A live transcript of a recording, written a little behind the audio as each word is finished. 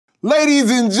Ladies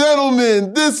and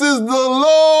gentlemen, this is the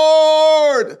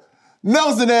Lord.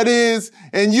 Nelson, that is,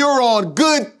 and you're on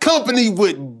good company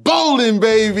with bowling,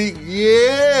 baby.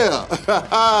 Yeah.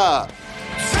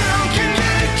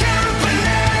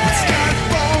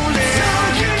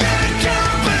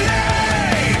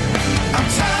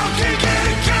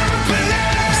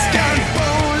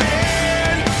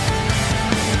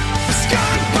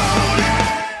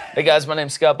 Hey guys, my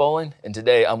name's Scott Bowling, and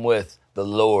today I'm with the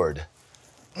Lord,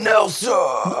 Nelson.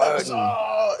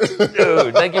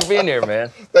 Dude, thank you for being here, man.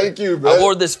 Thank you, man. I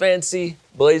wore this fancy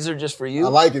blazer just for you. I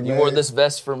like it, man. You wore this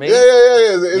vest for me. Yeah.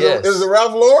 Is it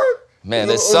Ralph Lauren? Man,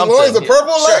 it's something. Is it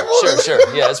purple label?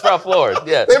 Sure. Yeah, it's Ralph Lauren.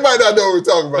 Yeah. They might not know what we're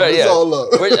talking about, but it's all love.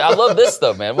 I love this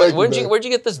though, man. Where'd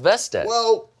you get this vest at?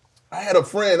 Well, I had a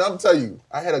friend, I'll tell you,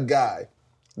 I had a guy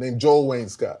named Joel Wayne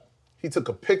Scott. He took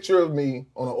a picture of me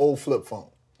on an old flip phone.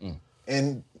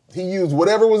 And he used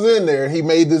whatever was in there, and he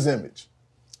made this image.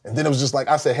 And then it was just like,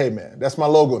 I said, hey man, that's my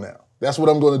logo now. That's what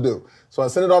I'm gonna do. So I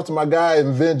sent it off to my guy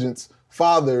in Vengeance,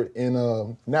 father in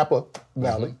Napa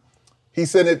Valley. He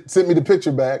sent me the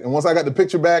picture back, and once I got the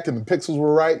picture back and the pixels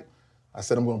were right, I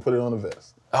said I'm gonna put it on the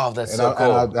vest. Oh, that's so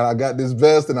cool. And I got this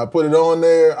vest and I put it on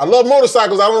there. I love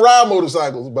motorcycles. I don't ride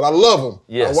motorcycles, but I love them.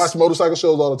 Yes. I watch motorcycle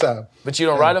shows all the time. But you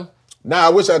don't ride them? Nah, I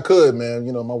wish I could, man.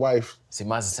 You know, my wife. See,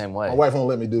 mine's the same way. My wife won't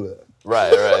let me do that.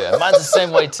 Right. Yeah. Mine's the same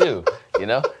way too, you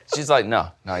know? She's like,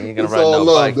 no, you ain't gonna ride no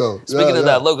love, bike. though. Speaking of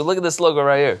that logo, look at this logo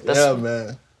right here. Yeah,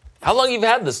 man. How long have you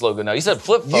had this logo now? You said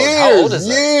flip phone. Years, How old is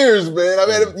that? Years, man. I've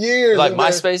had it years. Like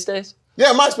MySpace days?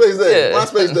 Yeah, MySpace days. Yeah.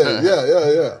 MySpace days.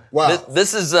 Yeah. Wow.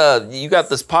 This is, you got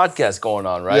this podcast going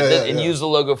on, right? Yeah. And you use the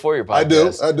logo for your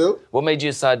podcast. I do. What made you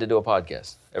decide to do a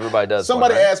podcast? Everybody does.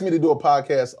 Somebody one, right? asked me to do a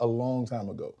podcast a long time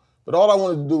ago, but all I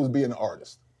wanted to do was be an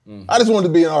artist. I just wanted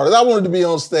to be an artist. I wanted to be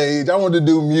on stage. I wanted to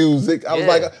do music. I was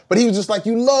like, but he was just like,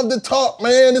 you love to talk,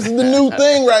 man. This is the new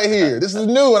thing right here. This is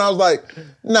new. And I was like,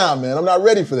 nah, man, I'm not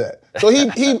ready for that. So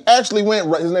he actually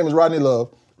went, his name is Rodney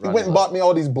Love. He went and bought me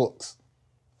all these books,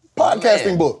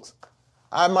 podcasting books.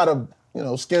 I might have,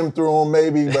 skimmed through them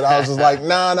maybe, but I was just like,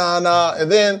 nah. And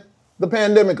then the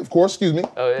pandemic, of course,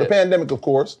 the pandemic, of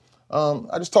course.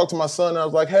 I just talked to my son and I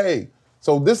was like, hey,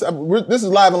 so this is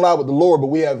Live and Loud with the Lord, but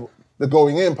we have the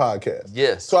Going In podcast.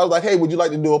 Yes. So I was like, hey, would you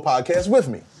like to do a podcast with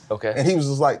me? Okay. And he was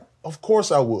just like, of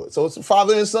course I would. So it's a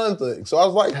father and son thing. So I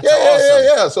was like, That's awesome.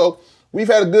 Yeah. So we've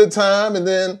had a good time, and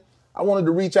then I wanted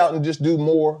to reach out and just do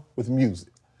more with music.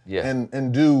 Yeah.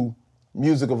 And do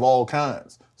music of all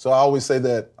kinds. So I always say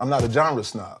that I'm not a genre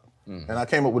snob. And I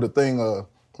came up with a thing,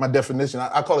 my definition,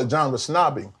 I call it genre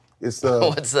snobbing. It's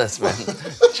What's this, man?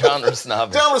 Genre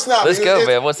snobbing. Genre snobbing. Let's go,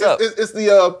 man. What's up? It's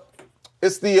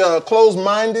the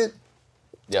closed-minded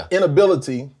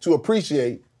inability to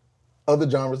appreciate other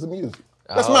genres of music.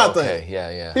 That's my thing.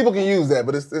 Yeah. People can use that,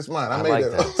 but it's mine. I made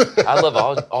that. I love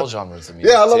all genres of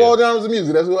music. Yeah, I love all genres of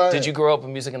music. That's who I am. Did you grow up with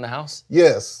music in the house?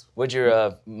 Yes. What'd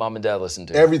your mom and dad listen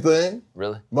to? Everything.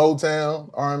 Really?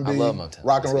 Motown, R&B, I love Motown.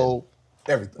 rock and roll,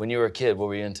 everything. When you were a kid, what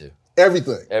were you into?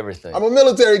 Everything. Everything. I'm a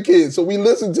military kid, so we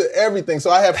listen to everything. So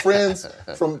I have friends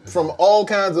from all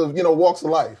kinds of walks of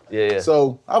life. Yeah.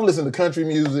 So I've listened to country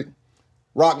music,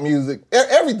 rock music,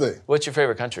 everything. What's your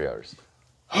favorite country artist?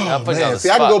 Oh, man. See,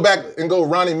 I can go back and go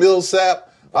Ronnie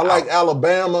Millsap. I like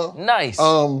Alabama. Nice.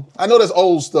 I know that's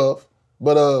old stuff,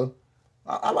 but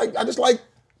I just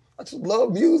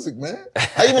love music, man.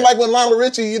 I even like when Lionel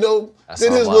Richie,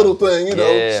 did his little thing,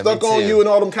 Stuck on You and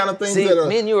all them kind of things. See, that are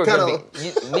me and you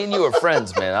are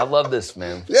friends, man. I love this,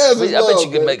 man. Yeah, I bet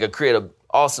you could create an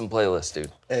awesome playlist, dude.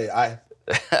 Hey,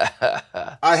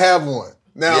 I have one.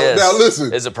 Now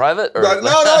listen. Is it private? Or?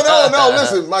 No.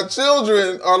 Listen, my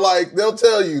children are like, they'll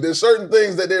tell you, there's certain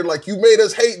things that they're like, you made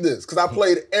us hate this, because I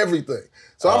played everything.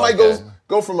 So I might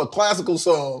go from a classical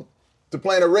song to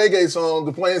playing a reggae song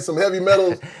to playing some heavy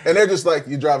metal, and they're just like,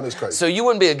 you're driving us crazy. So you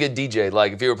wouldn't be a good DJ,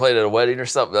 like if you were playing at a wedding or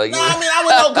something? Like, I would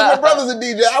know, because my brother's a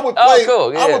DJ. I would play.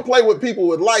 Cool. Yeah. I would play what people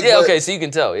would like. Yeah, okay, so you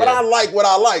can tell. Yeah. But I like what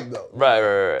I like, though.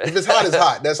 Right. If it's hot, it's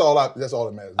hot. That's all that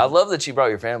matters. I love that you brought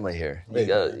your family here. You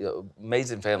got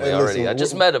amazing family already. I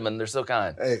just met them, and they're so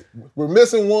kind. Hey, we're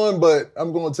missing one, but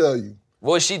I'm going to tell you.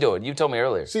 What is she doing? You told me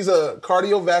earlier. She's a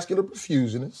cardiovascular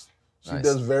perfusionist. She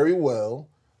does very well.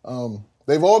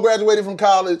 They've all graduated from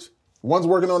college. One's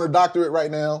working on her doctorate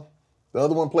right now. The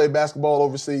other one played basketball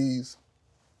overseas.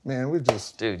 Man,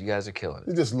 Dude, you guys are killing it.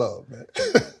 We just love, man.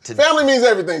 Family means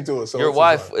everything to us. So your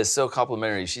wife is so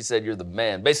complimentary. She said you're the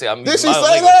man. Basically, did she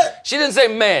say that? She didn't say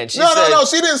man. No.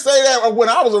 She didn't say that when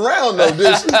I was around, though,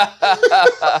 did she?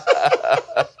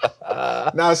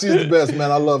 Nah, she's the best,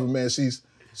 man. I love her, man. She's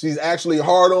actually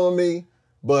hard on me,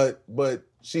 but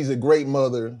she's a great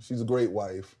mother. She's a great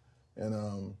wife.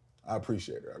 And I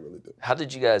appreciate her. I really do. How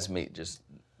did you guys meet? Just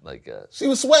like she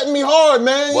was sweating me hard,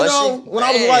 man. Was you know, she? when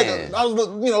I was a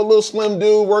little slim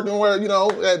dude working where,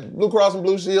 at Blue Cross and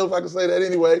Blue Shield, if I can say that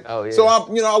anyway. Oh, yeah. So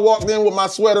I walked in with my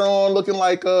sweater on, looking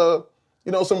like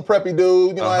some preppy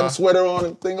dude. I had a sweater on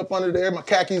and thing up under there, my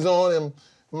khakis on and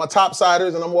my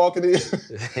topsiders, and I'm walking in.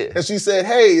 And she said,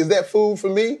 "Hey, is that food for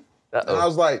me?" And I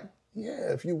was like,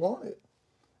 "Yeah, if you want it."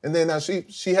 And then now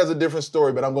she has a different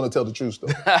story, but I'm going to tell the true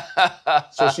story.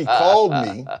 So she called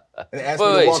me and asked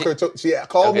me to walk her to. She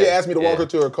called me and asked me to walk her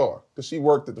to her car because she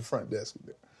worked at the front desk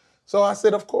there. So I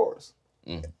said, "Of course."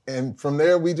 And from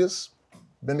there, we just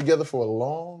been together for a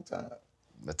long time.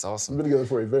 That's awesome. We've been together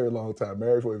for a very long time,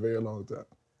 married for a very long time.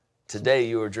 Today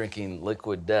you were drinking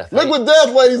Liquid Death. Liquid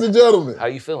Death, ladies and gentlemen. How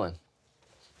you feeling?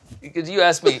 Because you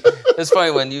asked me, it's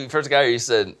funny when you first got here, you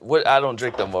said, "What? I don't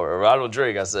drink no more," or "I don't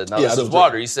drink." I said, "No, this is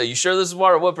water." You said, "You sure this is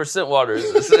water? What % water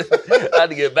is this?" I had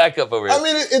to get back up over here. I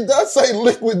mean, it does say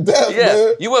Liquid Death,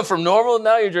 man. You went from normal,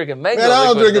 now you're drinking mango. Man, I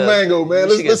don't drink mango, man.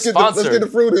 Let's get the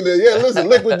fruit in there. Yeah, listen,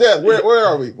 Liquid Death. Where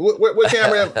are we? What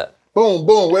camera? Boom,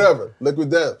 boom, whatever. Liquid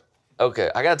Death.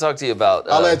 Okay, I got to talk to you about...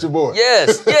 I'll at your boy.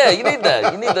 Yes, yeah, you need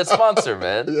that. You need that sponsor,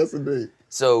 man. Yes, indeed.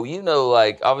 So,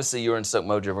 obviously you were in Stuck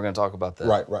Mojo. We're going to talk about that.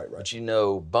 Right.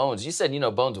 But Bones. You said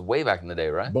Bones way back in the day,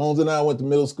 right? Bones and I went to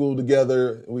middle school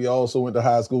together. We also went to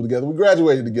high school together. We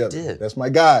graduated together. You did? That's my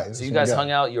guy. So you guys hung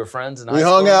out? You were friends in high school? We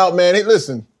hung out, man. Hey,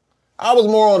 listen, I was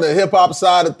more on the hip-hop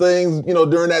side of things,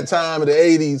 during that time in the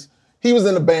 80s. He was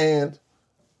in the band,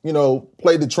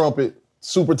 played the trumpet.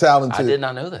 Super talented. I did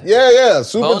not know that. Yeah,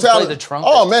 super Bones talented. played the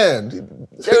trumpet. Oh man,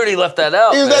 they already left that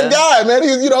out. He's that guy, man.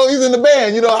 He's in the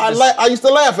band. I used to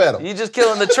laugh at him. You just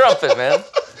killing the trumpet, man.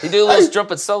 He do a little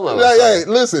trumpet solo. Hey,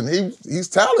 listen, he's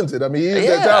talented. I mean, he's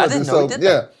that talented. I didn't know he did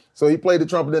that. So he played the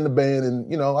trumpet in the band,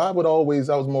 and I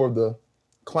was more of the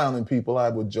clowning people. I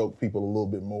would joke people a little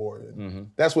bit more. And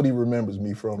that's what he remembers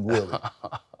me from, really.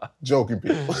 Joking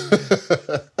people.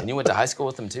 And you went to high school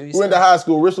with him too? We went to high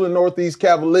school, Richland Northeast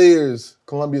Cavaliers,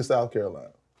 Columbia, South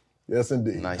Carolina. Yes,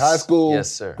 indeed. Nice. High school,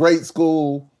 yes, sir. Great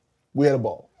school. We had a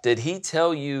ball. Did he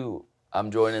tell you,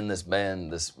 "I'm joining this band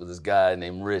with this guy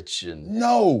named Rich"? And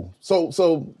no.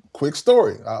 So quick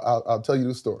story. I'll tell you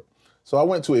the story. So I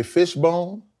went to a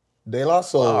Fishbone, De La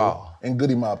Soul, and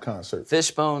Goody Mob concert.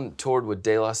 Fishbone toured with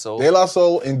De La Soul? De La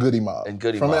Soul and Goody Mob.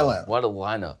 From Atlanta. What a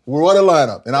lineup. What a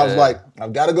lineup. And I was like,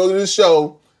 I've got to go to this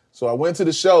show. So I went to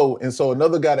the show, and so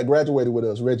another guy that graduated with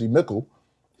us, Reggie Mickle,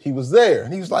 he was there.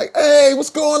 And he was like, "Hey, what's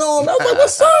going on?" I was like,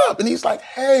 "What's up?" And he's like,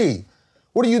 "Hey,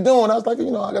 what are you doing?" I was like, "I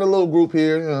got a little group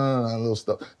here, a little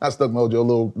stuff. Not Stuck Mojo, a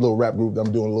little rap group that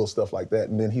I'm doing a little stuff like that."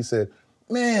 And then he said,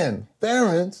 "Man,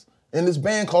 Theron's in this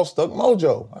band called Stuck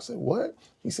Mojo." I said, "What?"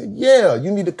 He said, "Yeah,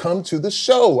 you need to come to the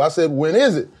show." I said, "When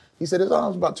is it?" He said, "It's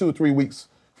about 2 or 3 weeks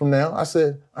from now." I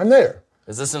said, "I'm there."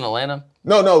 Is this in Atlanta?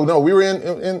 No. We were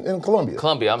in Columbia.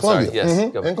 Columbia, sorry. Yes.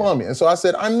 In Columbia. And so I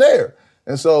said, "I'm there."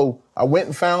 And so I went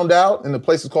and found out, and the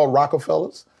place is called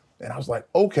Rockefellers. And I was like,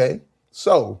 okay.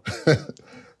 So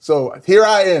here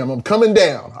I am. I'm coming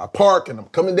down. I park, and I'm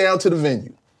coming down to the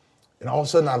venue. And all of a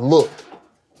sudden I look,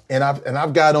 and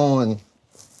I've got on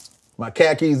my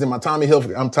khakis and my Tommy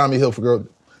Hilfiger. I'm Tommy Hilfiger.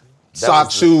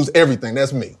 Socks, shoes, everything.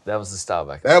 That's me. That was the style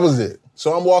back then. That was it.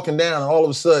 So I'm walking down, and all of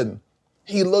a sudden,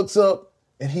 he looks up,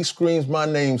 and he screams my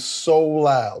name so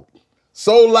loudly,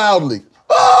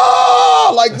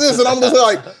 "Ah!" like this. And I'm just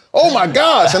like, oh my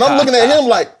gosh. And I'm looking at him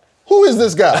like, who is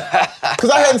this guy? Because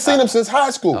I hadn't seen him since high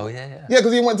school. Oh, yeah. Yeah,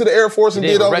 because he went to the Air Force and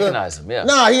did all that. You didn't recognize him, yeah.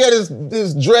 Nah, he had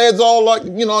his dreads all like,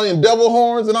 in devil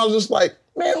horns. And I was just like,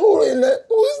 man, who is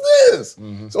this?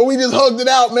 Mm-hmm. So we just hugged it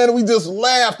out, man, and we just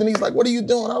laughed. And he's like, "What are you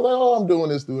doing?" I was like, "Oh, I'm doing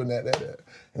this, doing that."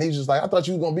 And he's just like, "I thought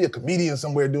you were going to be a comedian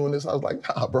somewhere doing this." I was like,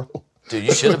 "Nah, bro." Dude,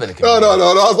 you should have been a comedian. No.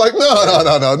 I was like,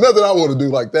 no. Nothing I want to do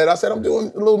like that. I said, "I'm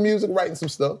doing a little music, writing some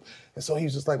stuff." And so he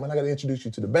was just like, "Man, I got to introduce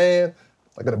you to the band.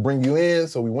 I got to bring you in."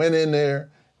 So we went in there.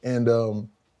 And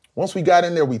once we got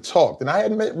in there, we talked. And I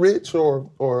hadn't met Rich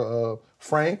or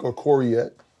Frank or Corey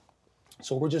yet.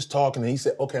 So we're just talking. And he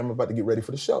said, "Okay, I'm about to get ready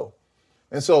for the show."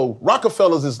 And so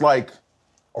Rockefellers is like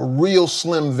a real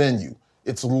slim venue.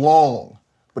 It's long,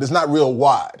 but it's not real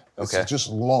wide. It's just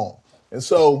long. And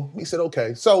so he said,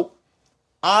 "Okay." So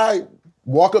I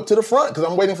walk up to the front because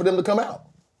I'm waiting for them to come out.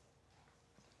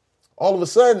 All of a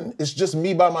sudden, it's just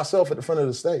me by myself at the front of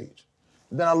the stage.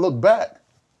 And then I look back,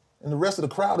 and the rest of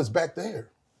the crowd is back there.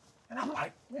 And I'm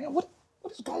like, man, what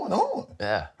is going on?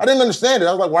 Yeah. I didn't understand it.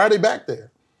 I was like, why are they back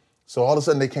there? So all of a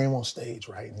sudden, they came on stage,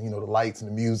 right? And, the lights and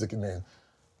the music, and then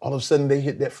all of a sudden, they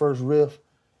hit that first riff,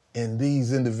 and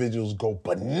these individuals go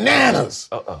bananas.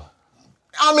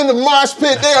 I'm in the mosh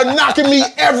pit. They are knocking me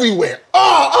everywhere.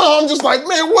 I'm just like,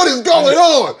 man, what is going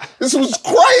on? This was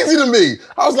crazy to me.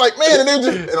 I was like, man,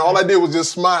 and all I did was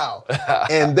just smile.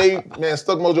 And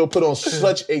Stuck Mojo put on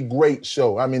such a great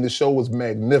show. I mean, the show was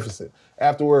magnificent.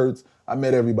 Afterwards, I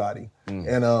met everybody. And,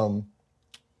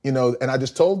 and I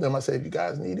just told them, I said, if you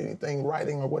guys need anything,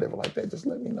 writing or whatever like that, just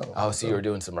let me know. Oh, so you were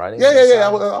doing some writing? Yeah.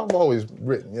 I've always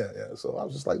written, yeah. So I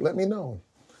was just like, let me know.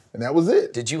 And that was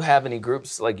it. Did you have any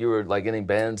groups, like you were like any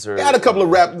bands or? I had a couple of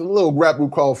little rap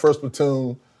group called First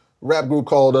Platoon, rap group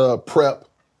called Prep,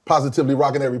 Positively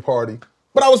Rocking Every Party.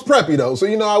 But I was preppy though, so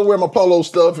I wear my polo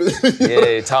stuff. That's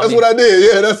what I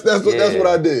did. Yeah, that's what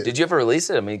I did. Did you ever release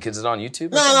it? I mean, is it on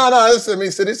YouTube? No.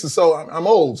 This is so I'm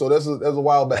old, so that's a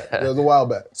while back. That was a while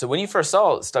back. So when you first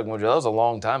saw Stuck Mojo, that was a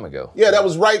long time ago. Yeah, that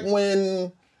was right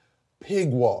when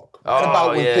Pig Walk. Right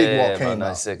about when Pig Walk came out.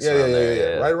 96, yeah.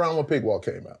 Right around when Pig Walk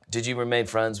came out. Did you remain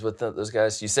friends with those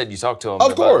guys? You said you talked to them.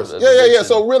 Of course. Yeah.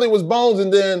 So really it was Bones,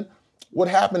 and then what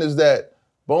happened is that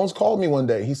Bones called me one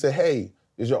day. He said, hey,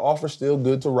 is your offer still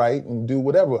good to write and do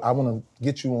whatever? I want to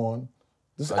get you on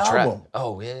this album. Track.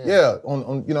 Oh, yeah. Yeah,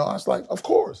 on I was like, of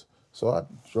course. So I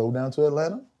drove down to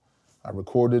Atlanta. I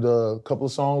recorded a couple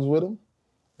of songs with him,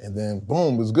 and then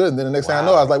boom, it was good. And then the next thing I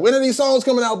know, I was like, when are these songs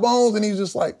coming out, Bones? And he's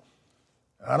just like,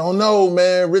 I don't know,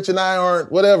 man. Rich and I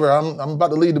aren't, whatever. I'm about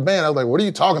to lead the band. I was like, what are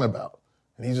you talking about?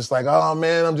 And he's just like, oh,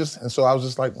 man, and so I was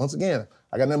just like, once again,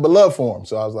 I got nothing but love for him.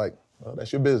 So I was like, well,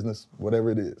 that's your business,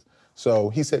 whatever it is. So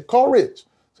he said, call Rich.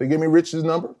 So he gave me Rich's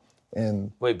number.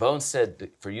 And wait, Bones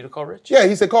said for you to call Rich? Yeah,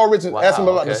 he said, call Rich and ask him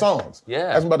about the songs. Yeah.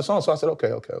 Ask him about the songs. So I said,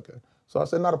 okay. So I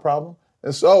said, not a problem.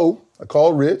 And so I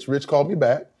called Rich. Rich called me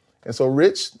back. And so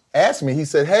Rich asked me, he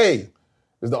said, hey,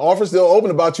 is the offer still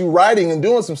open about you writing and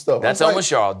doing some stuff? That's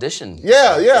almost your audition.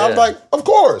 Yeah. I was like, of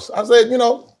course. I said,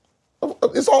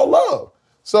 it's all love.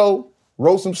 So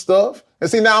wrote some stuff. And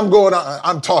see, now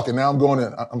I'm talking. Now I'm going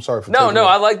in. I'm sorry for No,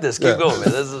 I like this. Keep going,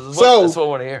 man. This is what I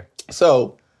want to hear.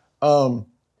 So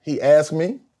he asked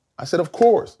me. I said, of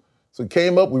course. So he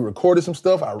came up. We recorded some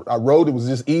stuff. I wrote. It was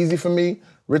just easy for me.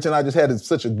 Rich and I just had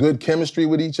such a good chemistry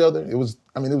with each other. It was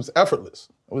effortless.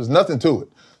 There was nothing to it.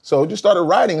 So I just started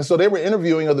writing. And so they were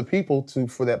interviewing other people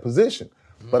for that position.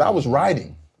 But I was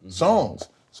writing songs.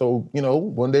 So,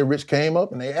 one day Rich came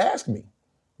up and they asked me,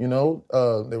 they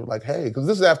were like, hey, because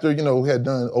this is after, we had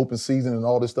done open season and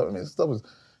all this stuff. I mean,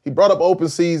 he brought up open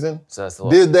season,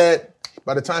 did that.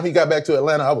 By the time he got back to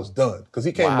Atlanta, I was done. Because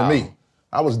he came to me.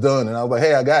 I was done. And I was like,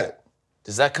 hey, I got it.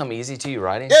 Does that come easy to you,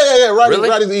 writing? Yeah. Really?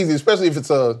 Writing's easy, especially if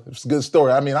it's a good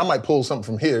story. I mean, I might pull something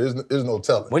from here. There's no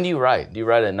telling. When do you write? Do you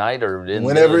write at night or in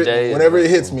the day? Whenever it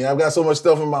hits me. I've got so much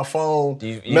stuff in my phone,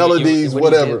 melodies,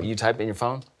 whatever. You type in your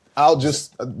phone? I'll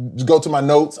just go to my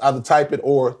notes, either type it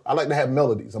or I like to have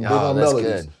melodies. I'm big on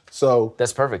melodies. Good. So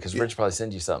that's perfect because Rich probably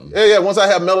sends you something. Yeah. Once I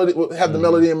have the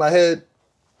melody in my head,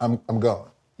 I'm gone.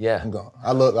 Yeah, I'm gone.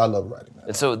 I love writing. Man.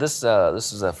 And so this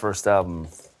is that first album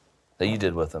that you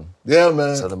did with him. Yeah,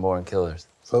 man. Southern Born Killers.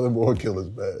 Southern Born Killers,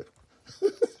 man.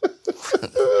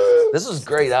 This was a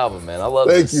great album, man. I love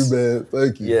this. Thank you, man.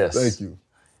 Thank you. Yes. Thank you.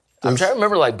 I'm trying to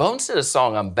remember, like, Bones did a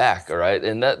song, I'm Back, all right?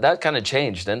 And that kind of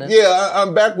changed, didn't it? Yeah,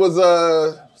 I'm Back was,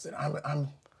 oh,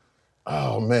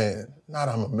 man. Not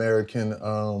I'm American.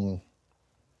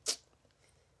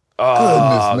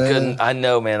 Goodness, man. I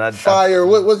know, man. Fire.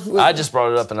 What? I just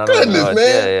brought it up and I don't know. Man.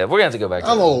 Yeah. We're going to have to go back to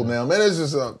I'm it. old now, man. It's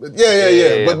just,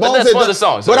 yeah. But that's one of the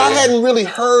songs. But I hadn't really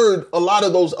heard a lot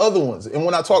of those other ones. And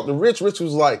when I talked to Rich was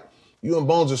like, you and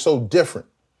Bones are so different.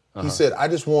 He said, I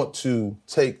just want to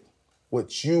take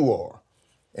what you are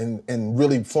and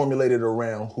really formulate it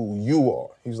around who you are.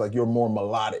 He's like, you're more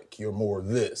melodic. You're more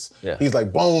this. Yeah. He's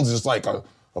like, Bones is like a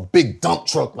big dump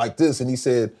truck like this. And he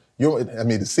said,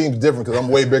 it seems different because I'm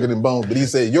way bigger than Bones, but he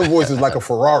said, your voice is like a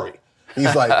Ferrari.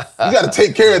 He's like, you got to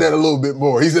take care of that a little bit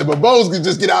more. He said, but Bones could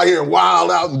just get out here and wild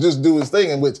out and just do his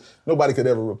thing, in which nobody could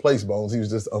ever replace Bones. He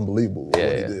was just unbelievable what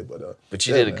he did. But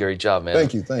you did a great job, man.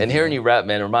 Thank you. And hearing you rap,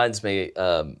 man, reminds me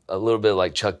a little bit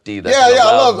like Chuck D. That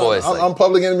I love voice. I'm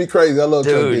Public Enemy crazy. I love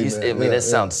Chuck D, man. I mean, that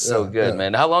sounds so good,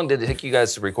 man. How long did it take you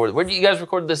guys to record it? Where did you guys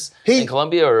record this? In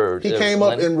Columbia or? He came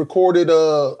up and recorded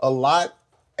a lot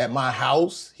at my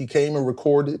house. He came and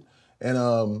recorded,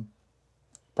 and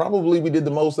probably we did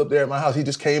the most up there at my house. He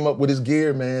just came up with his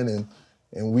gear, man,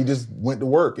 and we just went to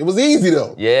work. It was easy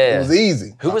though. Yeah, it was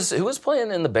easy. Who was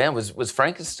playing in the band? Was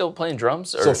Frank still playing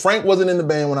drums? Or? So Frank wasn't in the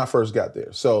band when I first got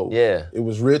there. So yeah, it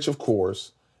was Rich, of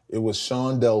course. It was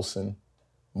Sean Delson,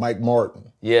 Mike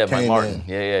Martin. Yeah, Mike Martin.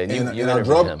 Yeah. And our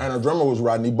drummer was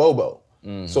Rodney Bobo.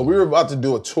 So we were about to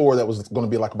do a tour that was going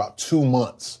to be like about 2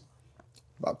 months.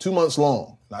 About 2 months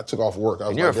long. And I took off work. I was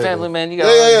and you're like, a family man. You got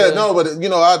yeah. No, but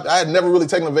I had never really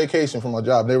taken a vacation from my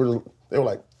job. They were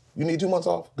like, you need 2 months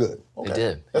off? Good. Okay. They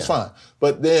did. That's fine.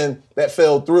 But then that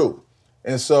fell through.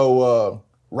 And so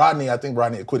I think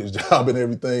Rodney had quit his job and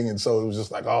everything. And so it was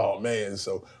just like, oh, man.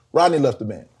 So Rodney left the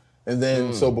band. And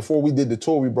then, so before we did the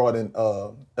tour, we brought in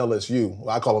LSU.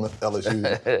 Well, I call him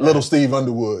LSU, Little Steve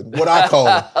Underwood. What I call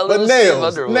him. But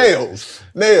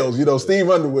Nails. You know, Steve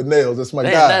Underwood, Nails. That's my guy.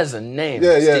 That is a name.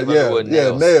 Underwood,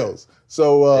 Nails. Nails.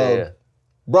 So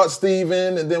brought Steve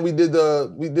in, and then we did a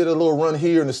little run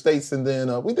here in the States, and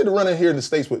then we did a run in here in the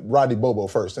States with Rodney Bobo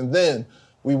first, and then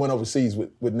we went overseas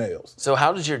with Nails. So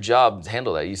how does your job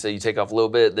handle that? You say you take off a little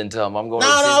bit, then tell them I'm going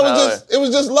overseas? No, it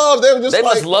was just love. They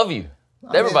must love you.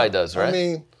 Everybody does, right? I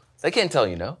mean, they can't tell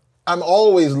you no. I'm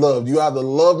always loved. You either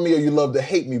love me or you love to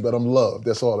hate me, but I'm loved.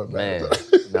 That's all that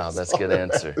matters. Man, no, that's a good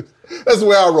answer. That's the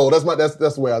way I roll. That's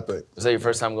the way I think. Was that your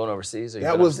first time going overseas?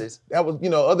 That was,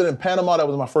 other than Panama, that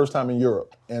was my first time in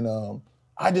Europe. And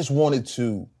I just wanted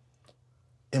to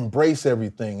embrace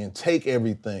everything and take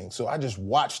everything. So I just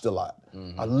watched a lot.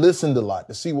 Mm-hmm. I listened a lot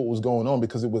to see what was going on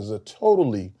because it was a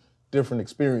totally different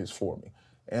experience for me.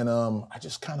 And I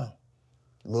just kind of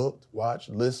looked, watched,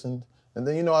 listened. And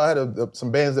then, I had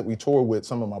some bands that we toured with,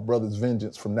 some of my brothers,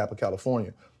 Vengeance from Napa,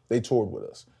 California. They toured with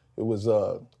us. It was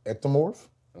Ectomorph,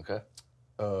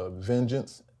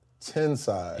 Vengeance,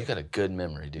 Tenside. You got a good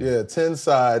memory, dude. Yeah,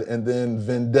 Tenside, and then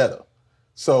Vendetta.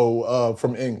 So,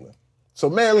 from England. So,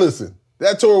 man, listen,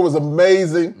 that tour was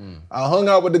amazing. I hung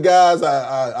out with the guys.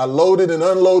 I loaded and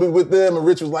unloaded with them, and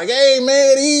Rich was like, hey,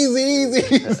 man, easy.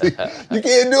 You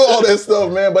can't do all that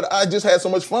stuff, man. But I just had so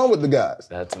much fun with the guys.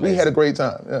 That's amazing. We had a great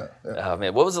time, yeah. Oh,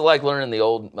 man. What was it like learning the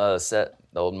old set,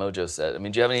 the old Mojo set? I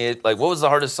mean, do you have any, what was the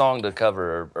hardest song to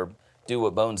cover or do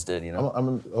what Bones did,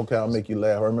 Okay, I'll make you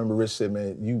laugh. I remember Rich said,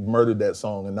 man, you murdered that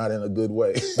song and not in a good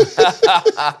way.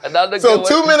 Not in a good way.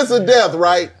 2 Minutes of Death,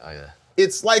 right? Oh, yeah.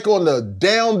 It's like on the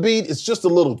downbeat, it's just a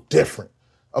little different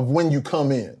of when you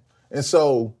come in. And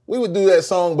so we would do that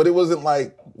song, but it wasn't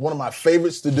like one of my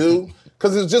favorites to do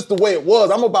because it's just the way it was.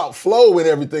 I'm about flow and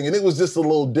everything, and it was just a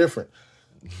little different.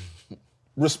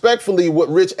 Respectfully, what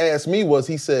Rich asked me was,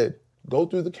 he said, go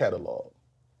through the catalog,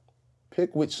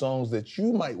 pick which songs that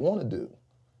you might want to do,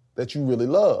 that you really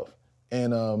love.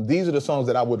 And these are the songs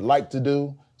that I would like to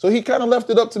do. So he kind of left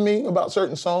it up to me about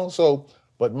certain songs.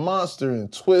 But Monster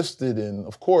and Twisted and,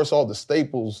 of course, all the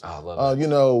staples, I love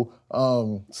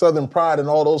it. Southern Pride and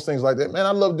all those things like that. Man, I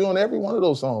love doing every one of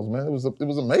those songs, man. It was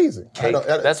amazing. Cake.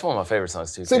 That's one of my favorite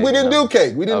songs, too. See, we didn't do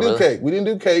Cake. We didn't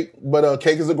do Cake, but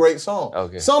Cake is a great song.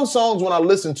 Okay. Some songs, when I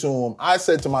listened to them, I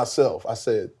said to myself,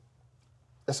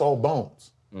 that's all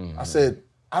Bones. Mm-hmm. I said,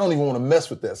 I don't even want to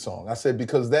mess with that song. I said,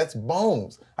 because that's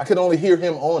Bones. I could only hear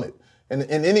him on it. And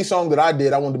in any song that I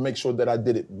did, I wanted to make sure that I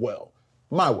did it well,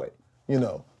 my way.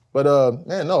 But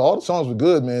man, no, all the songs were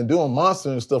good, man. Doing Monster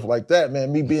and stuff like that,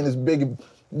 man. Me being this big,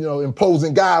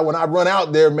 imposing guy, when I run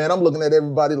out there, man, I'm looking at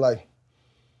everybody like,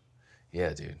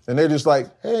 yeah, dude. And they're just like,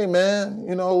 hey, man,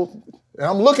 and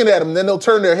I'm looking at them, and then they'll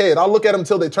turn their head. I'll look at them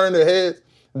until they turn their heads,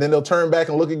 and then they'll turn back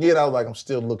and look again. I was like, I'm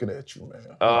still looking at you,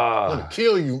 man. I'm gonna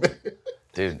kill you, man.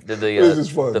 Dude, did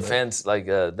fun, the fans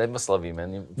they must love you,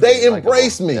 man. They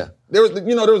embraced me. Yeah. There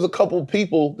was a couple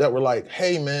people that were like,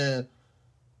 hey, man,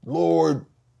 Lord,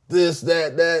 this,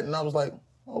 that, and I was like,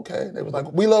 okay. They was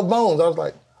like, we love Bones. I was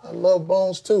like, I love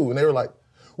Bones too. And they were like,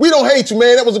 we don't hate you,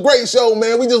 man. That was a great show,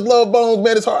 man. We just love Bones,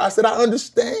 man. It's hard. I said, I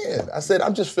understand. I said,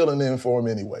 I'm just filling in for him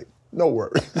anyway. No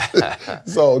worries.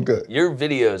 It's all good. Your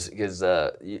videos, because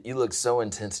you look so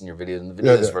intense in your videos. And the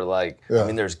videos were like, I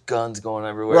mean, there's guns going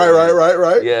everywhere.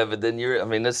 Right. Yeah, but then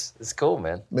it's cool,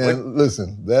 man. Man,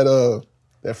 listen, that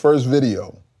first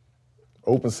video,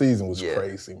 Open Season, was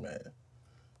crazy, man.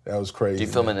 That was crazy. Did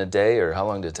you film it in a day, or how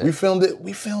long did it take?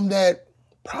 We filmed that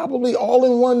probably all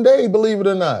in one day, believe it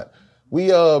or not. We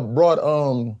brought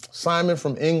Simon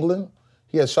from England.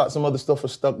 He had shot some other stuff for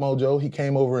Stuck Mojo. He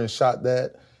came over and shot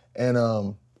that, and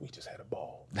we just had a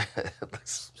ball.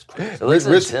 It looks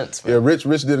intense, man. Yeah,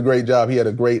 Rich did a great job. He had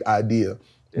a great idea.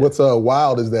 Yeah. What's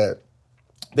wild is that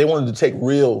they wanted to take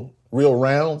real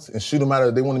rounds and shoot them out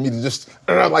of. They wanted me to just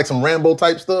like some Rambo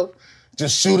type stuff,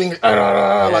 just shooting like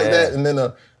that, and then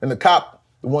the cop,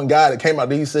 the one guy that came out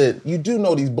there, he said, "You do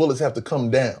know these bullets have to come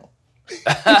down." He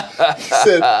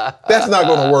said, "That's not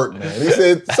going to work, man." He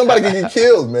said, "Somebody can get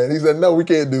killed, man." He said, "No, we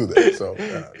can't do that." So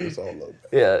it's all love.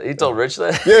 Yeah, he told Rich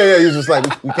that? Yeah, he was just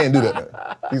like, we can't do that,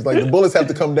 man. He's like, the bullets have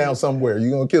to come down somewhere.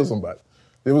 You're going to kill somebody.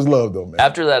 It was love, though, man.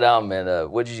 After that album,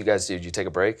 man, what did you guys do? Did you take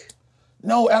a break?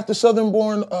 No, after Southern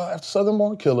Born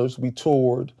Killers, we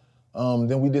toured.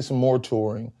 Then we did some more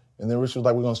touring. And then Rich was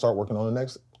like, we're going to start working on the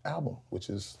next album, which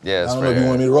is, I don't know if you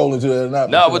want me to roll into that or not.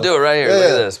 No, we'll do it right here.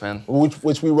 Look at this, man.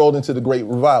 Which we rolled into the Great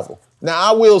Revival. Now,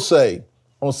 I will say,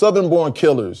 on Southern Born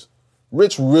Killers,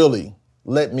 Rich really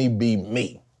let me be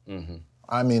me. Mm-hmm.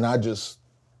 I mean, I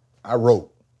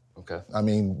wrote. Okay. I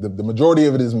mean, the majority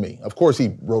of it is me. Of course,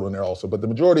 he wrote on there also, but the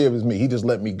majority of it is me. He just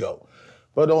let me go.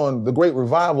 But on the Great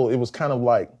Revival, it was kind of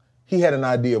like he had an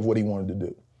idea of what he wanted to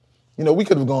do. You know, we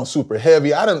could have gone super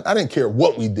heavy. I didn't care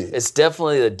what we did. It's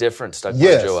definitely a different Stuck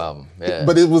Mojo album. Yeah.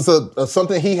 But it was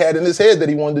something he had in his head that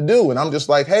he wanted to do. And I'm just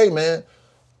like, hey, man,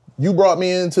 you brought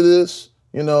me into this,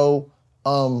 you know,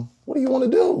 what do you want to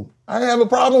do? I didn't have a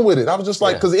problem with it. I was just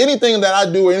like, because anything that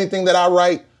I do or anything that I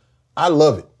write, I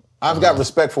love it. I've got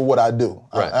respect for what I do.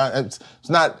 Right. It's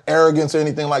not arrogance or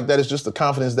anything like that. It's just the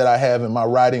confidence that I have in my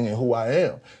writing and who I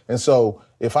am. And so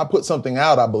if I put something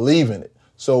out, I believe in it.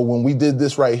 So when we did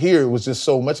this right here, it was just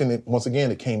so much, and once again,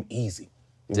 it came easy.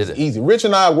 It was easy. Rich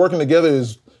and I working together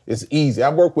is easy.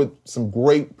 I've worked with some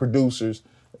great producers,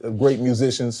 great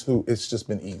musicians who it's just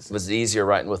been easy. Was it easier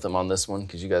writing with them on this one?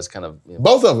 Because you guys kind of... You know,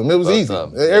 both of them. It was easy.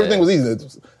 Everything was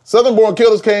easy. Southern Born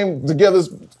Killers came together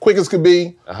as quick as could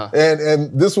be.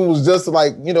 And this one was just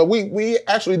like, you know, we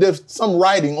actually did some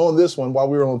writing on this one while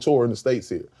we were on tour in the States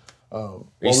here. Are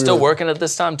you still working at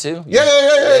this time too?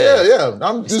 Yeah.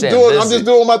 I'm just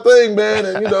doing my thing, man,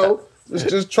 and you know,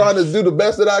 just trying to do the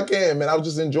best that I can, man. I was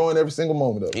just enjoying every single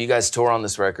moment of it. You guys tour on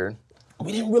this record?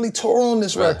 We didn't really tour on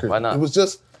this record. Why not? It was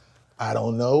just, I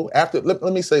don't know. Let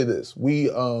me say this: we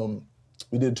did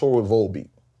a tour with Volbeat,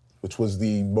 which was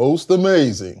the most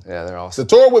amazing. Yeah, they're awesome. The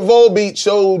tour with Volbeat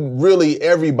showed really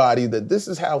everybody that this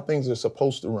is how things are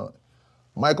supposed to run.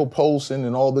 Michael Polson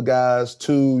and all the guys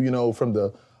too, you know, from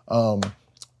the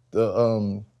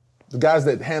guys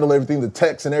that handle everything, the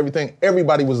techs and everything,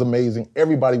 everybody was amazing.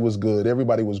 Everybody was good.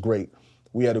 Everybody was great.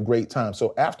 We had a great time.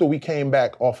 So after we came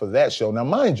back off of that show, now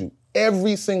mind you,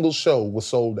 every single show was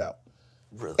sold out.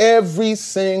 Really? Every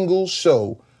single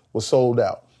show was sold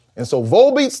out. And so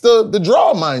Volbeat's the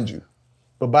draw, mind you.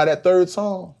 But by that third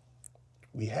song,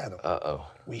 we had them.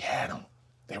 We had them.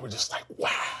 They were just like,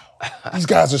 wow, these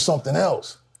guys are something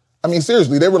else. I mean,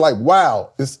 seriously, they were like,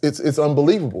 wow, it's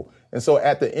unbelievable. And so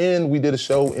at the end, we did a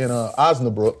show in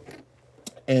Osnabrück,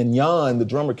 and Jan, the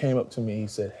drummer, came up to me. He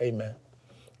said, hey, man,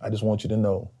 I just want you to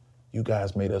know, you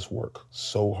guys made us work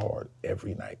so hard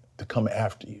every night to come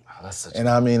after you. And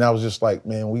I mean, I was just like,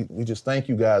 man, we just thank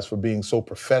you guys for being so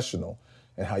professional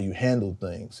and how you handled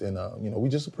things. And, you know, we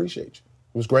just appreciate you.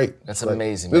 It was great. That's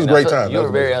amazing. It was a great time. You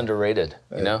were very underrated,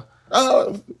 you know?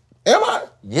 Am I?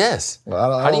 Yes.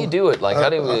 Well, how do you do it? Like, how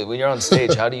do you, when you're on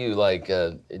stage, how do you like,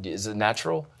 is it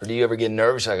natural? Or do you ever get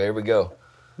nervous? Like, here we go.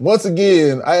 Once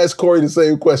again, I asked Corey the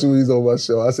same question when he's on my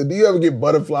show. I said, do you ever get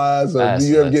butterflies or do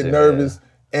you ever get nervous?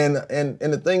 Yeah. And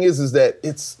the thing is that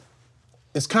it's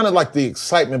kind of like the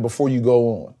excitement before you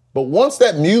go on. But once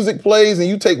that music plays and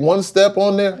you take one step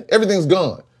on there, everything's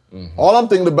gone. Mm-hmm. All I'm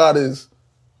thinking about is,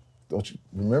 don't you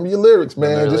remember your lyrics,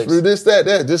 man. Just do this,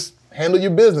 that. Just handle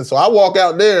your business. So I walk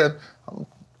out there and I'm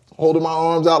holding my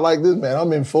arms out like this, man.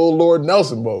 I'm in full Lord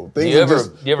Nelson mode. You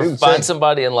ever find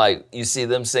somebody and like you see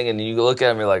them singing and you look at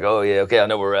them and you're like, oh yeah, okay, I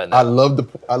know where we're at now. No.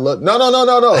 Let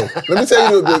me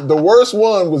tell you, the worst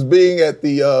one was being at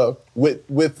the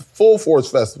with Full Force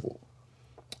Festival,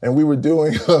 and we were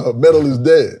doing Metal Is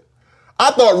Dead.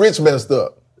 I thought Rich messed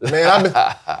up. Man,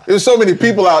 there's so many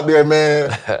people out there,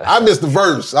 man. I missed the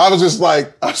verse. I was just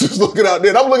looking out there,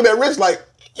 and I'm looking at Rich like,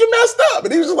 you messed up.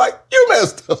 And he was just like, you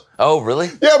messed up. Oh, really?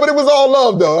 Yeah, but it was all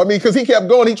love, though. I mean, because he kept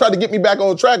going. He tried to get me back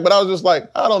on track, but I was just like,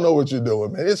 I don't know what you're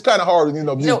doing, man. It's kind of hard, you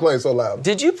know, playing so loud.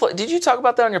 Did you talk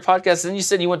about that on your podcast? And then you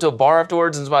said you went to a bar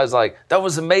afterwards, and somebody was like, that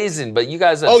was amazing, but you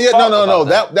guys no.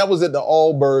 That was at the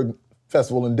Aalborg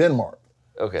Festival in Denmark.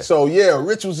 Okay. So, yeah,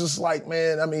 Rich was just like,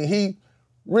 man, I mean,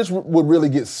 Rich would really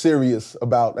get serious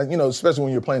about, you know, especially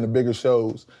when you're playing the bigger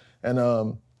shows.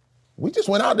 And we just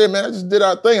went out there, man. I just did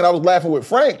our thing. And I was laughing with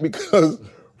Frank because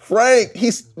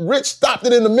Rich stopped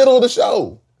it in the middle of the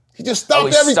show. He just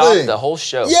stopped everything. Stopped the whole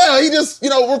show. Yeah, he just, you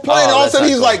know, we're playing. All of a sudden,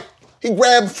 he's like, he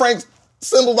grabbed Frank's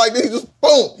cymbal like this. He just,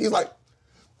 boom. He's like,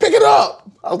 pick it up.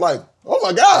 I was like, oh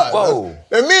my God. Whoa.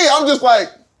 And me, I'm just like,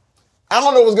 I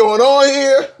don't know what's going on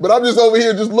here, but I'm just over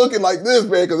here just looking like this,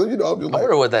 man, because, you know, I'm just like. I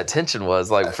wonder what that tension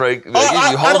was. Like, Frank, you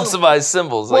hold somebody's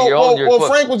cymbals. Like, you're holding your Well,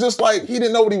 Frank was just like, he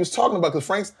didn't know what he was talking about because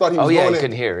Frank thought he was he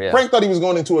couldn't hear, yeah. Frank thought he was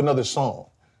going into another song.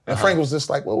 And Frank was just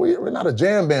like, well, we're not a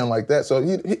jam band like that. So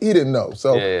he didn't know.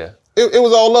 So it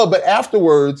was all love. But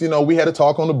afterwards, you know, we had a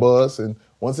talk on the bus. And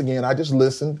once again, I just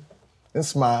listened. and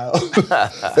smiled. And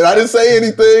I didn't say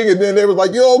anything. And then they was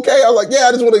like, you okay? I was like, yeah,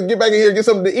 I just want to get back in here and get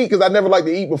something to eat because I never like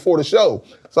to eat before the show.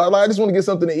 So I was like, I just want to get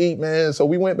something to eat, man. So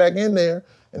we went back in there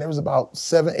and there was about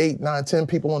 7, 8, 9, 10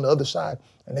 people on the other side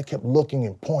and they kept looking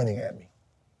and pointing at me.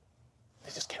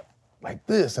 They just kept like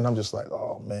this. And I'm just like,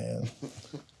 oh, man,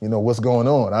 you know, what's going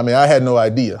on? I mean, I had no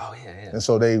idea. Oh, yeah. And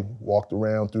so they walked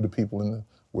around through the people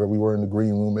where we were in the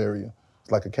green room area.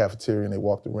 It's like a cafeteria, and they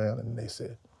walked around and they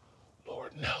said,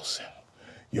 Lord Nelson,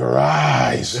 your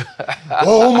eyes.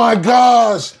 Oh my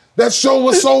gosh, that show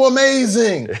was so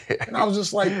amazing. And I was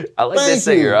just like, I like thank to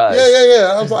say you. your eyes.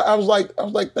 Yeah. I was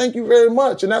like, thank you very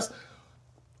much. And that's,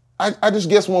 I just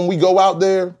guess when we go out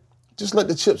there, just let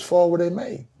the chips fall where they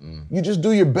may. You just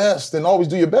do your best and always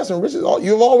do your best. And Richard,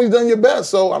 you've always done your best.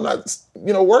 So I'm not,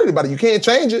 worried about it. You can't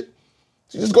change it.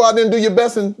 So just go out there and do your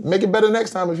best and make it better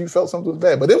next time if you felt something was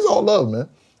bad. But it was all love, man.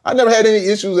 I never had any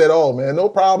issues at all, man. No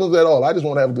problems at all. I just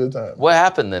want to have a good time. What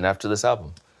happened then after this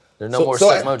album? There's no more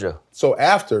Psych Mojo. So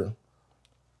after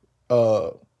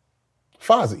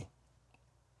Fozzy.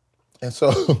 And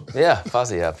so yeah,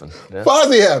 Fozzy happened. Yeah.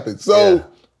 Fozzy happened. So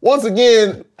once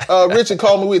again, Richard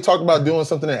called me. We had talked about doing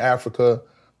something in Africa.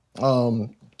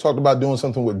 Talked about doing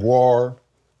something with Guar.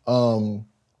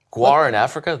 Guar in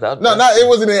Africa? It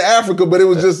wasn't in Africa, but it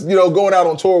was just, going out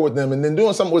on tour with them and then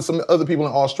doing something with some other people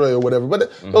in Australia or whatever. But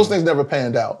those things never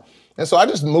panned out. And so I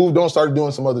just moved on, started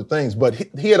doing some other things. But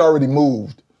he had already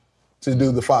moved to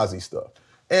do the Fozzy stuff.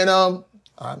 And I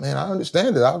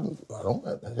understand it. I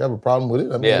don't have a problem with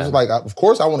it. I mean, it's like, of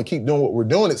course I want to keep doing what we're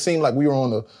doing. It seemed like we were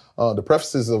on the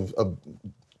prefaces of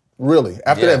really,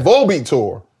 after that Volbeat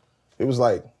tour, it was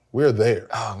like, we're there.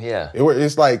 Oh, yeah.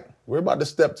 It's like, we're about to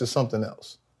step to something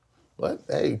else. But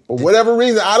hey, for whatever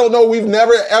reason, I don't know, we've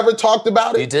never ever talked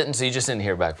about it. You didn't, so you just didn't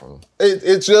hear back from him.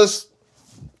 It's just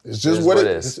what it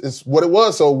is. It's what it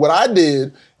was. So what I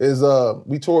did is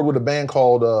we toured with a band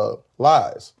called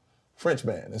Lies, French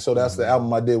band. And so that's the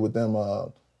album I did with them,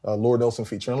 Lord Nelson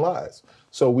featuring Lies.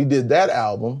 So we did that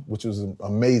album, which was an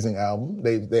amazing album.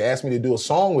 They asked me to do a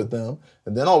song with them.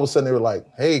 And then all of a sudden they were like,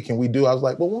 hey, can we do? I was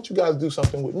like, well, won't you guys do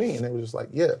something with me? And they were just like,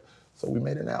 yeah. So we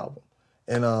made an album.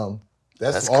 And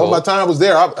that's all cool. My time was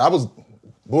there. I was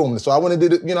boom. So I went and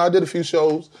did it. I did a few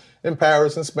shows in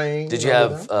Paris and Spain. Did you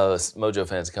have Mojo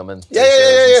fans come in?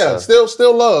 Yeah.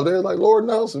 Still love. They're like, Lord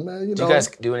Nelson, man. Did you guys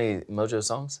do any Mojo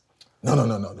songs? No.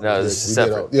 No, this is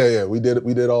separate. We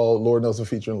did all Lord Nelson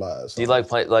featuring Lies. Do you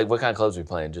like what kind of clubs were you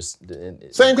playing? Just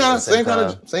same kind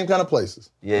of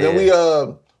places. Yeah.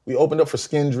 Then we opened up for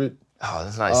Skindred. Oh,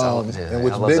 that's nice. And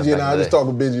with Benji and I just talked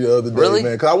with Benji the other day,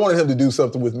 man, because I wanted him to do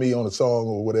something with me on a song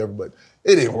or whatever, but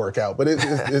it didn't work out. But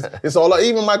it's all like,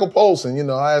 even Michael Polson,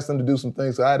 I asked him to do some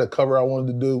things. So I had a cover I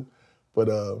wanted to do, but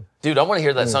dude, I want to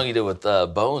hear that song you did with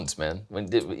Bones, man.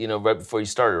 Right before you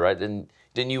started, right? Didn't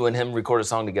you and him record a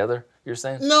song together? You're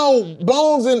saying? No,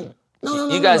 Bones and. No.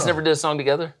 You guys never did a song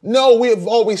together? No, we have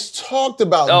always talked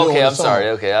about doing a song. Okay, I'm sorry.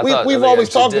 Okay, we've always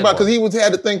talked about, because he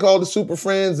had a thing called the Super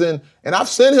Friends, and I've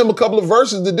sent him a couple of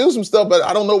verses to do some stuff, but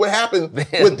I don't know what happened.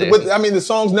 The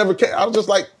songs never came. I was just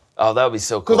like, oh, that would be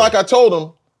so cool. Because like I told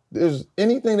him, there's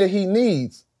anything that he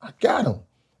needs, I got him.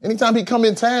 Anytime he come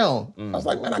in town, I was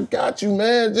like, man, I got you,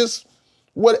 man. Just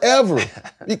whatever.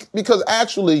 Because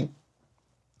actually,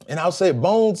 and I'll say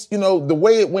Bones, the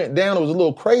way it went down, it was a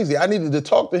little crazy. I needed to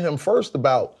talk to him first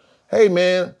about, hey,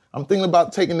 man, I'm thinking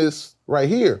about taking this right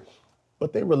here.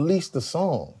 But they released the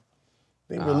song.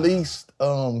 They released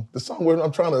the song where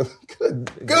I'm trying to,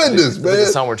 goodness, man. The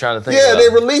song we're trying to think about. Yeah,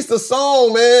 they released the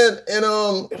song, man.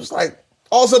 And it was like,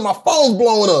 all of a sudden my phone's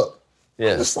blowing up.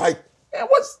 Yeah. It's like, man,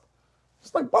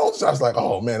 it's like Bones. I was like,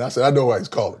 oh, man. I said, I know why he's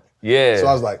calling me. Yeah. So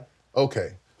I was like,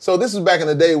 okay. So this is back in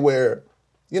the day where,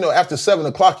 after 7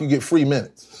 o'clock, you get free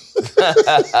minutes. So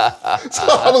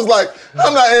I was like,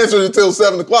 I'm not answering until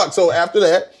 7 o'clock. So after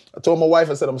that, I told my wife,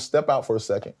 I said, I'm going to step out for a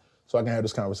second so I can have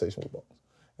this conversation with Bones.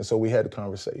 And so we had the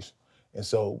conversation. And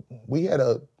so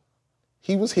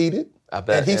he was heated. I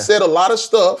bet. And he said a lot of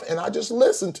stuff, and I just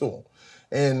listened to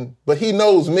him. But he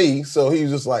knows me, so he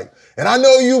was just like, and I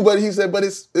know you, but he said, but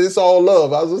it's all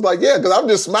love. I was just like, yeah, because I'm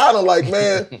just smiling like,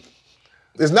 man,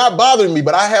 it's not bothering me,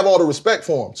 but I have all the respect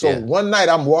for him. So one night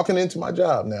I'm walking into my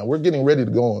job now. We're getting ready to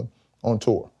go on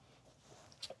tour.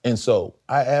 And so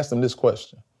I asked him this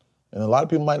question. And a lot of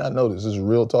people might not know this. This is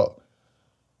real talk.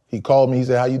 He called me. He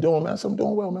said, how you doing, man? I said, I'm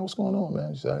doing well, man. What's going on,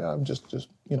 man? He said, I'm just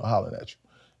hollering at you.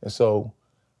 And so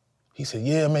he said,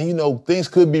 yeah, man, things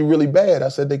could be really bad. I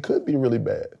said, they could be really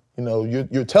bad.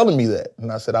 You're telling me that.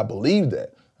 And I said, I believe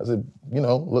that. I said,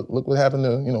 look what happened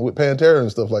to, with Pantera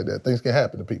and stuff like that. Things can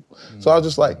happen to people. So I was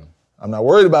just like, I'm not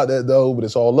worried about that though, but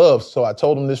it's all love. So I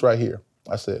told him this right here.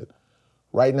 I said,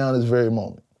 right now in this very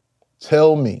moment,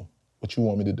 tell me what you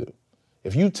want me to do.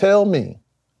 If you tell me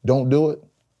don't do it,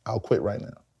 I'll quit right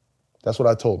now. That's what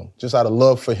I told him, just out of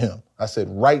love for him. I said,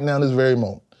 right now in this very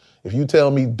moment, if you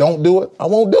tell me don't do it, I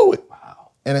won't do it.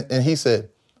 Wow. And he said,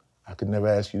 I could never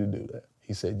ask you to do that.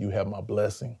 He said, you have my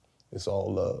blessing. It's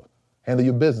all love. Handle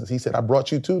your business. He said, I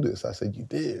brought you to this. I said, you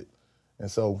did. And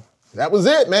so that was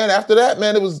it, man. After that,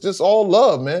 man, it was just all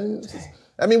love, man.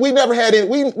 I mean, we never had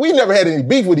any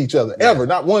beef with each other, ever,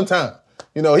 not one time.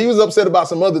 You know, he was upset about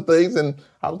some other things, and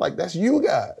I was like, that's you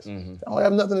guys. That don't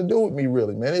have nothing to do with me,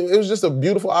 really, man. It was just a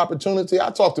beautiful opportunity.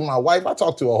 I talked to my wife. I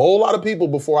talked to a whole lot of people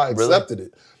before I accepted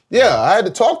it. Yeah, I had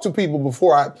to talk to people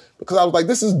because I was like,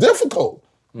 this is difficult.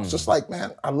 I was just like,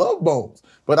 man, I love Bones.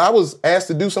 But I was asked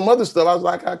to do some other stuff. I was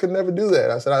like, I could never do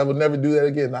that. I said, I would never do that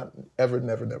again. Not ever,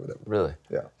 never, never, never. Really?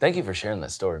 Yeah. Thank you for sharing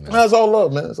that story, man. That's all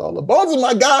love, man. It's all love. Bones is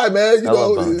my guy, man. You know,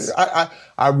 love Bones.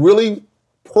 I really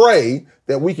pray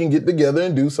that we can get together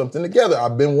and do something together.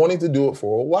 I've been wanting to do it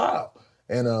for a while.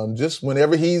 And just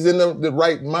whenever he's in the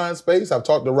right mind space, I've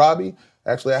talked to Robbie.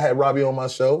 Actually, I had Robbie on my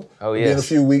show. Oh, yes. Been a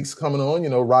few weeks coming on. You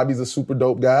know, Robbie's a super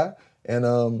dope guy. And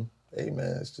hey,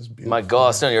 man, it's just beautiful. My goal, I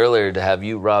was telling you earlier to have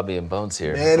you, Robbie, and Bones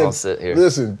here. Man, I'll sit here.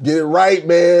 Listen, get it right,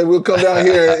 man. We'll come down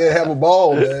here and have a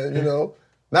ball, man, you know.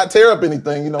 Not tear up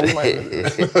anything, you know. We might.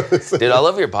 Dude, I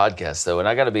love your podcast, though, and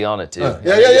I got to be on it, too.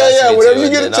 Yeah. Whenever you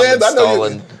get a chance, I know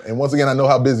you. And once again, I know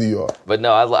how busy you are. But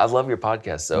no, I love your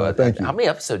podcast, though. Thank you. How many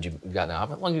episodes you got now?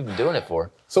 How long have you been doing it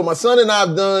for? So my son and I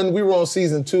we were on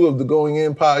season 2 of the Going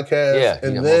In podcast. Yeah,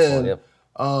 and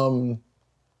then,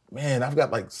 man, I've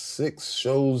got like 6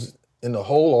 shows in the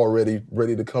hole already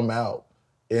ready to come out.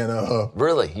 And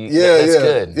really? That's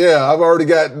good. Yeah, I've already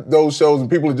got those shows and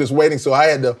people are just waiting. So I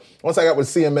had to, once I got with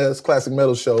CMS, Classic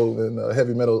Metal Show and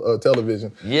Heavy Metal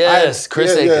Television. Yes,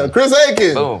 Chris Aiken. Yeah, Chris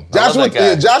Aiken. Boom.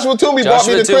 Joshua Toomey brought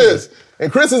me to Chris.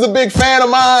 And Chris is a big fan of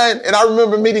mine. And I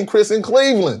remember meeting Chris in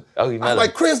Cleveland. Oh, you met him. I was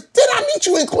like, Chris, did I meet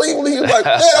you in Cleveland? He was like,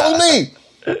 yeah, that was me.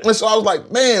 And so I was like,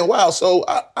 man, wow. So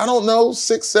I don't know,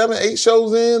 6, 7, 8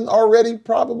 shows in already,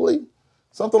 probably.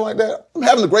 Something like that. I'm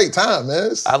having a great time,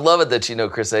 man. I love it that you know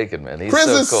Chris Aiken, man. He's Chris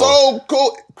so is cool. so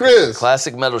cool. Chris.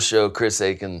 Classic Metal Show, Chris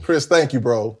Aiken. Chris, thank you,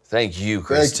 bro. Thank you,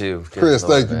 Chris, too. Chris,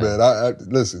 thank you, man. I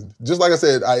listen, just like I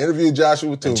said, I interviewed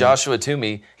Joshua Toomey. Joshua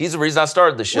Toomey, he's the reason I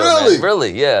started the show, Really? man.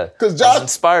 Really, yeah. Because I was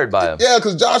inspired by him. Yeah,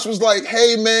 because Josh was like,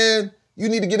 hey, man, you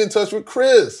need to get in touch with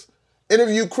Chris.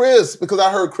 Interview Chris, because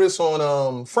I heard Chris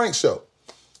on Frank's show.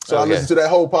 So I listened to that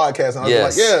whole podcast, and I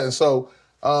was like, yeah. And so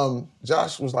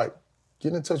Josh was like,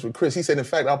 get in touch with Chris. He said, in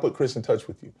fact, I'll put Chris in touch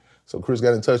with you. So Chris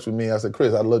got in touch with me. I said,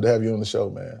 Chris, I'd love to have you on the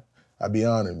show, man. I'd be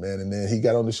honored, man. And then he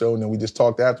got on the show, and then we just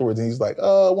talked afterwards, and he's like,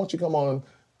 why don't you come on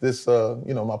this,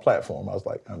 my platform? I was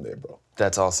like, I'm there, bro.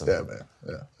 That's awesome. Yeah, man.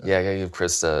 Yeah, I gotta give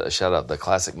Chris a shout out, the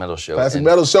Classic Metal Show. Classic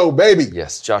Metal Show, baby.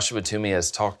 Yes, Joshua Toomey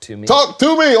has Talk to Me. Talk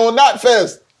to me on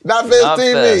Knotfest. Knotfest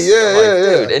TV.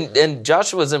 Yeah. Dude, and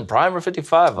Joshua's in Primer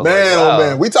 55. Man, oh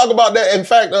man. We talk about that. In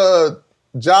fact,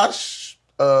 Josh,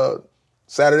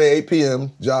 Saturday, 8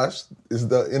 p.m., Josh is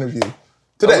the interview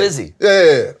today. Oh, is he?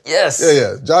 Yeah. Yes.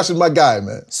 Yeah. Josh is my guy,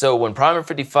 man. So when Primer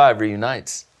 55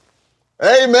 reunites.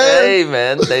 Hey,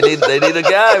 man. They need a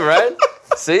guy, right?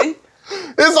 See?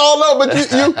 It's all up, but you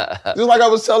just like I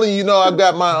was telling you, I've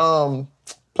got my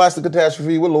Plastic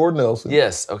Catastrophe with Lord Nelson.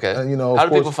 Yes, okay. And, how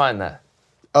do people find that?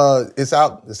 It's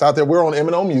out there. We're on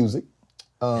M&O Music.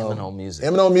 M&O Music.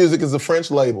 M&O Music is a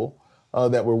French label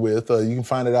that we're with. You can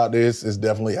find it out there. It's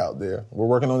definitely out there. We're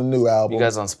working on a new album. You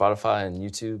guys on Spotify and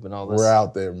YouTube and all this? We're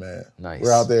out there, man. Nice.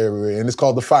 We're out there everywhere. And it's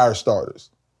called The Fire Starters.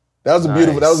 That was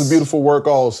a beautiful work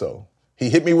also. He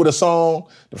hit me with a song.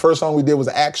 The first song we did was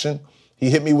Action. He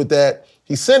hit me with that.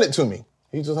 He sent it to me.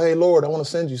 He just, hey, Lord, I want to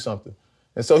send you something.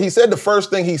 And so he said the first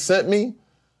thing he sent me,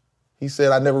 he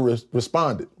said I never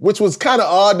responded, which was kind of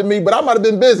odd to me, but I might have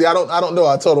been busy. I don't know.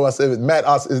 I told him, I said, his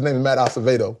name is Matt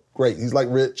Acevedo. Great. He's like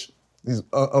rich. He's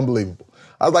unbelievable.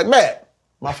 I was like, Matt,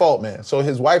 my fault, man. So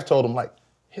his wife told him, like,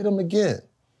 hit him again.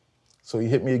 So he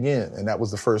hit me again. And that was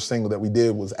the first single that we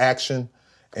did was Action.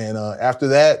 And after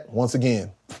that, once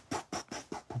again.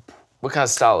 What kind of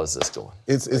style is this going?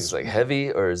 It's like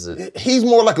heavy, or is it? He's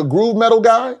more like a groove metal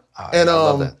guy. Oh, and I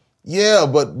love that. Yeah,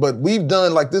 but we've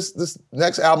done like this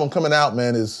next album coming out,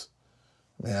 man, it's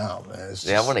just,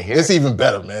 I want to hear it's it. even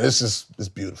better, man. It's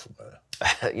beautiful,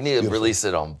 man. You need to release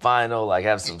it on vinyl, like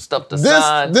have some stuff to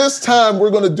sign. This time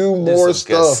we're gonna do more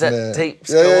stuff, cassette man.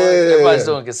 Tapes going. Everybody's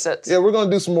doing cassettes. Yeah, we're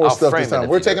gonna do some more stuff this time.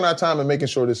 We're you taking our time and making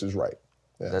sure this is right.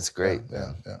 That's great.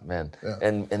 Yeah. Man. Yeah.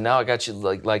 And now I got you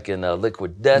like in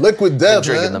Liquid Death. Liquid Death,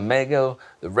 drinking man. the Mango,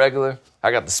 the regular.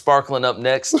 I got the sparkling up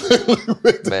next.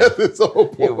 Liquid Death is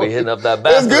so you'll be hitting up that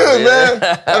bathroom. It's good,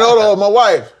 man. And hold on, my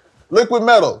wife. Liquid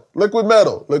Metal.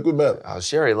 Oh,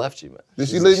 Sherry left you, man. Did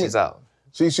she leave me? She's out.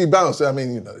 She bounced. I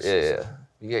mean, Yeah.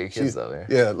 You got your kids out there.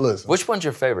 Yeah, listen. Which one's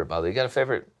your favorite, by the way? You got a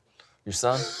favorite? Your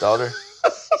son, daughter,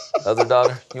 other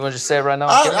daughter? You want to just say it right now?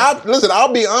 Listen,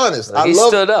 I'll be honest.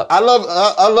 Stood up. I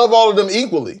love all of them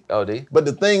equally. Oh, do you? But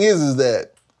the thing is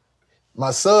that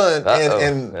my son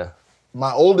and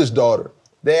my oldest daughter,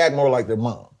 they act more like their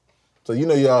mom. So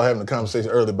y'all having a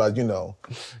conversation earlier about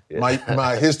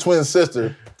his twin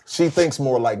sister. She thinks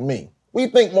more like me. We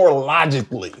think more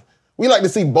logically. We like to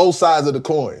see both sides of the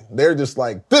coin. They're just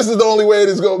like, this is the only way it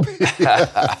is going to be.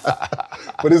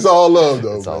 But it's all love,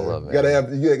 though. It's all love, man.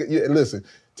 Listen,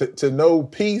 to know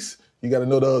peace, you got to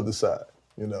know the other side,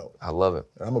 I love it.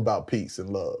 I'm about peace and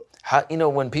love. How,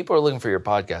 when people are looking for your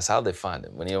podcast, how do they find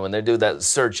it? When they do that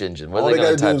search engine, what all are they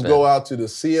going to type in? All they got to do is go out to the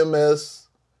CMS.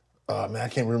 Man, I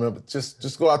can't remember.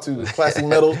 Just go out to the Classic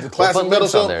Metal, Classic Metal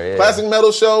Show. There, Classic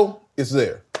Metal Show, it's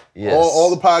there. Yes. All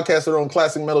the podcasts that are on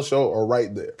Classic Metal Show are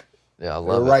right there. Yeah, I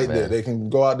love it, right man. there. They can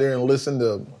go out there and listen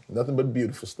to nothing but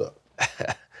beautiful stuff.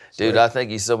 Dude, I thank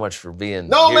you so much for being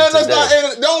No, here man,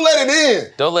 today. don't let it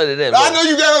in. Don't let it in. I know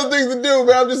you got other things to do,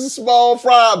 man. I'm just a small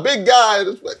fry, big guy.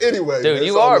 Anyway. Dude, man,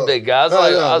 you are a big guy. I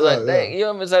was like, dang, yeah. you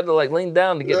almost had to lean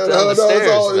down to get down the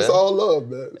stairs, it's all love,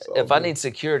 man. If I need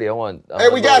security, I want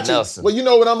we got you. Nelson. Well,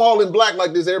 when I'm all in black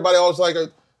like this, everybody always like,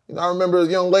 I remember a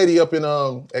young lady up in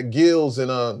at Gills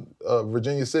in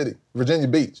Virginia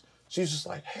Beach. She's just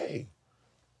like, hey,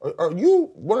 are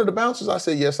you one of the bouncers? I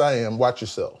said, yes, I am. Watch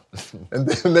yourself. And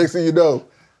then the next thing you know,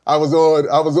 I was on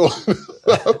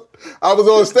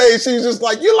stage. She was just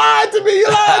like, you lied to me.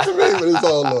 But it's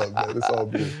all love, man. It's all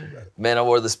beautiful, man. Man, I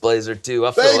wore this blazer too.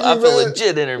 I feel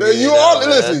legit interviewing you.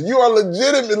 Listen, you are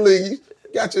legitimately.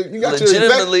 You got your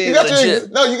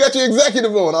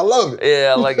executive on. I love it.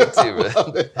 Yeah, I like it too,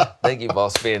 man. Thank you,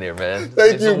 boss, being here, man.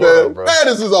 Thank you, man. Man,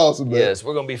 this is awesome, man. Yes,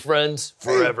 we're gonna be friends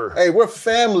forever. Hey, we're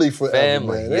family forever,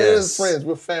 man. Yes. It is friends.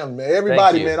 We're family, man.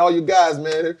 Everybody, man. All you guys,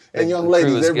 man, and young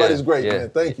ladies. Everybody's great, man.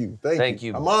 Thank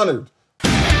you. I'm honored.